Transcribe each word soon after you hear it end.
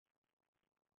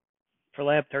For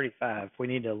Lab 35, we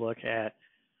need to look at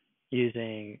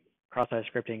using cross-site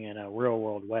scripting in a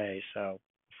real-world way. So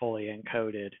fully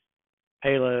encoded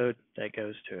payload that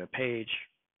goes to a page,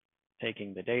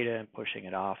 taking the data and pushing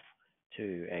it off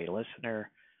to a listener.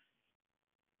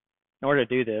 In order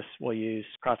to do this, we'll use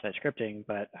cross-site scripting,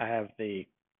 but I have the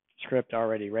script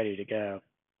already ready to go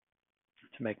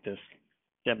to make this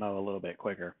demo a little bit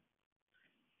quicker.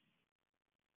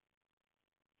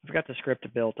 I've got the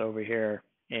script built over here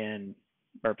in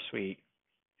Burp Suite,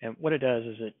 and what it does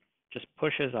is it just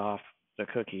pushes off the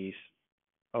cookies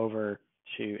over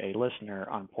to a listener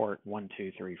on port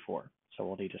 1234. So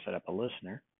we'll need to set up a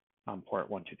listener on port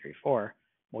 1234.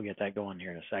 We'll get that going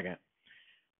here in a second.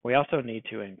 We also need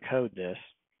to encode this.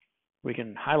 We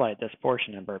can highlight this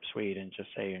portion in Burp Suite and just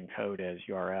say encode as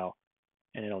URL,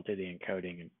 and it'll do the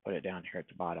encoding and put it down here at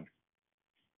the bottom.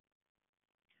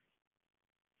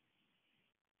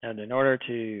 And in order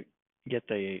to get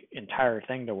the entire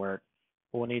thing to work,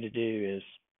 what we'll need to do is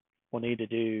we'll need to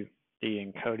do the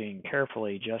encoding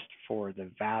carefully just for the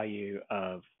value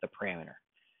of the parameter.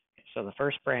 So the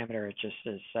first parameter is just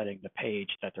setting the page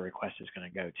that the request is going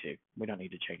to go to. We don't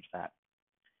need to change that.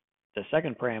 The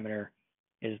second parameter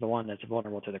is the one that's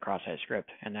vulnerable to the cross-site script,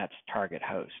 and that's target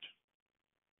host.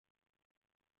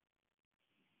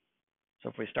 So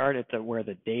if we start at where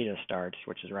the data starts,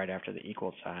 which is right after the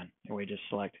equal sign, and we just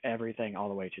select everything all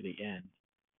the way to the end,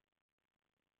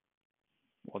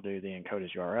 we'll do the encode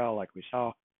as URL like we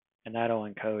saw, and that'll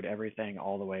encode everything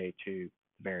all the way to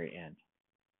the very end.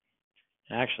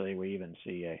 And actually, we even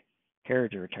see a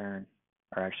character return,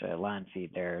 or actually a line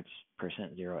feed there. It's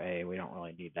 %0a. We don't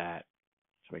really need that,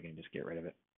 so we can just get rid of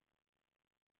it.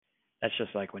 That's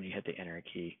just like when you hit the enter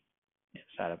key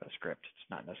inside of a script. It's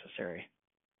not necessary.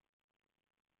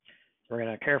 So we're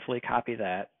going to carefully copy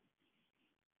that.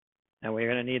 And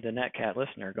we're going to need the netcat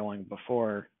listener going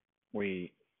before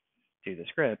we do the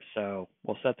script. So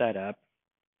we'll set that up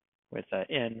with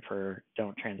N for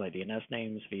don't translate DNS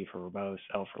names, V for verbose,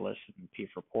 L for listen, P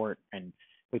for port, and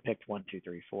we picked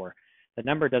 1234. The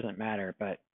number doesn't matter,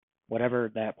 but whatever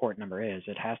that port number is,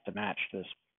 it has to match this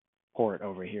port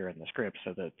over here in the script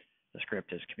so that the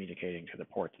script is communicating to the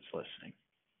port that's listening.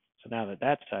 So now that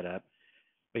that's set up,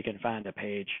 we can find a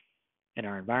page in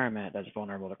our environment that's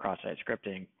vulnerable to cross-site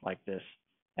scripting, like this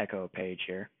echo page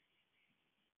here,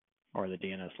 or the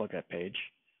DNS lookup page.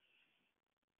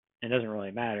 It doesn't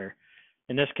really matter.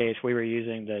 In this case, we were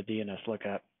using the DNS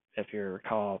lookup. If you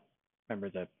recall, remember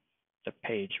the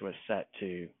page was set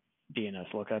to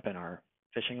DNS lookup in our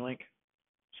phishing link.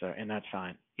 So, and that's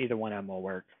fine. Either one of them will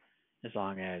work as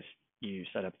long as you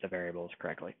set up the variables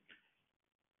correctly.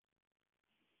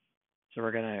 So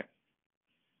we're going to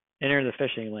enter the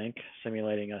phishing link,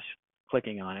 simulating us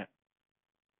clicking on it.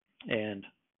 And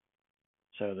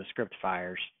so the script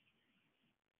fires.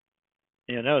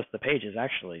 You'll notice the page is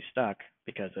actually stuck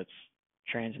because it's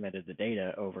transmitted the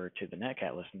data over to the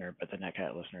netcat listener, but the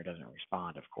netcat listener doesn't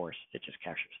respond, of course. It just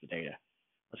captures the data.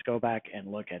 Let's go back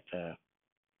and look at the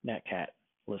netcat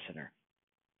listener.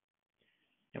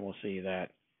 And we'll see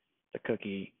that the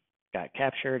cookie got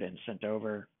captured and sent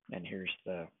over, and here's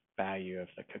the value of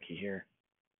the cookie here.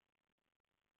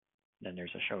 Then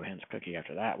there's a show hence cookie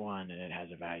after that one, and it has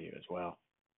a value as well,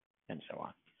 and so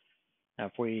on. Now,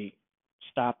 if we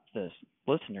stop this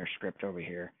listener script over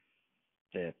here,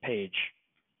 the page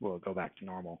will go back to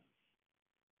normal.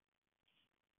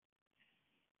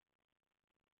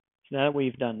 So now that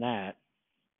we've done that,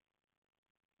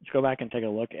 let's go back and take a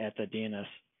look at the DNS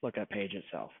lookup page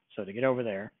itself. So to get over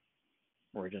there,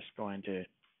 we're just going to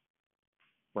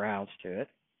browse to it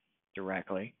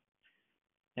directly.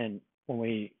 And when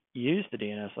we use the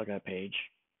DNS lookup page,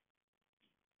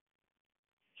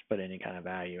 let's put any kind of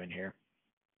value in here.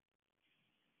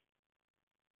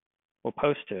 We'll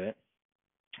post to it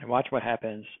and watch what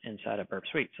happens inside of Burp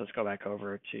Suite. So let's go back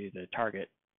over to the target,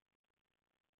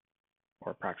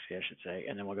 or proxy, I should say,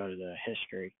 and then we'll go to the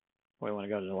history. We want to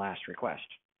go to the last request.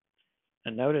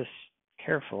 And notice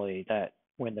carefully that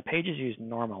when the page is used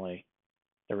normally,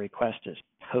 the request is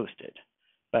posted.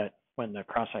 But when the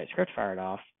cross-site script fired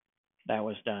off, that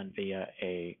was done via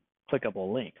a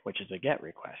clickable link, which is a GET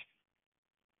request.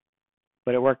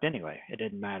 But it worked anyway. It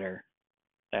didn't matter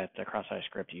that the cross-site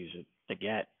script uses the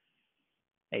GET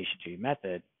HTTP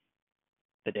method.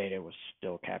 The data was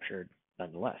still captured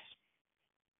nonetheless.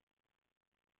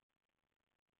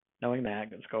 Knowing that,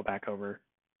 let's go back over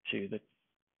to the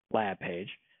lab page,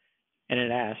 and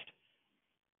it asked,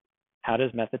 how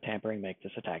does method tampering make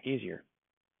this attack easier?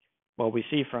 Well, we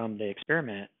see from the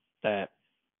experiment that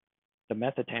the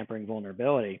method tampering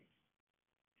vulnerability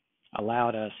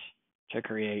allowed us to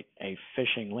create a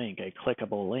phishing link, a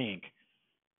clickable link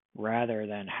rather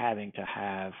than having to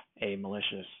have a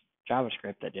malicious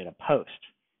JavaScript that did a post.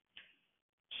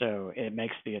 So it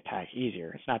makes the attack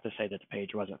easier. It's not to say that the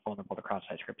page wasn't vulnerable to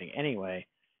cross-site scripting anyway,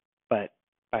 but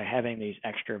by having these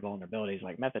extra vulnerabilities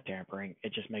like method tampering,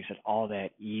 it just makes it all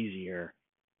that easier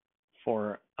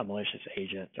for a malicious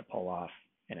agent to pull off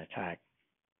an attack.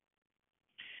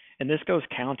 And this goes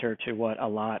counter to what a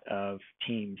lot of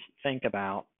teams think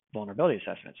about vulnerability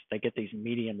assessments. They get these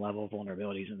medium level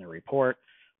vulnerabilities in their report,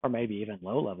 or maybe even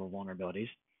low level vulnerabilities,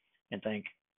 and think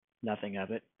nothing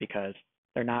of it because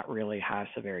they're not really high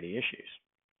severity issues.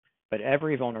 But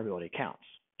every vulnerability counts,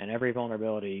 and every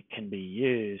vulnerability can be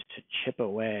used to chip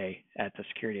away at the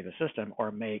security of the system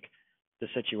or make the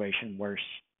situation worse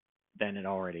than it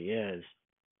already is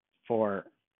for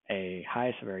a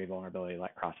high severity vulnerability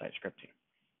like cross-site scripting.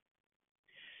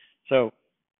 So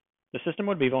the system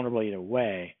would be vulnerable either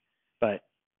way, but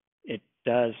it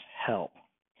does help.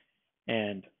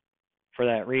 And for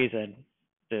that reason,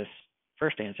 this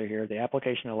first answer here, the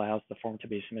application allows the form to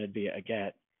be submitted via a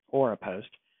GET or a POST,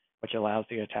 which allows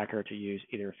the attacker to use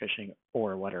either phishing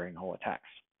or watering hole attacks.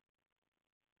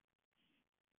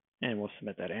 And we'll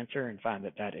submit that answer and find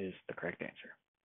that that is the correct answer.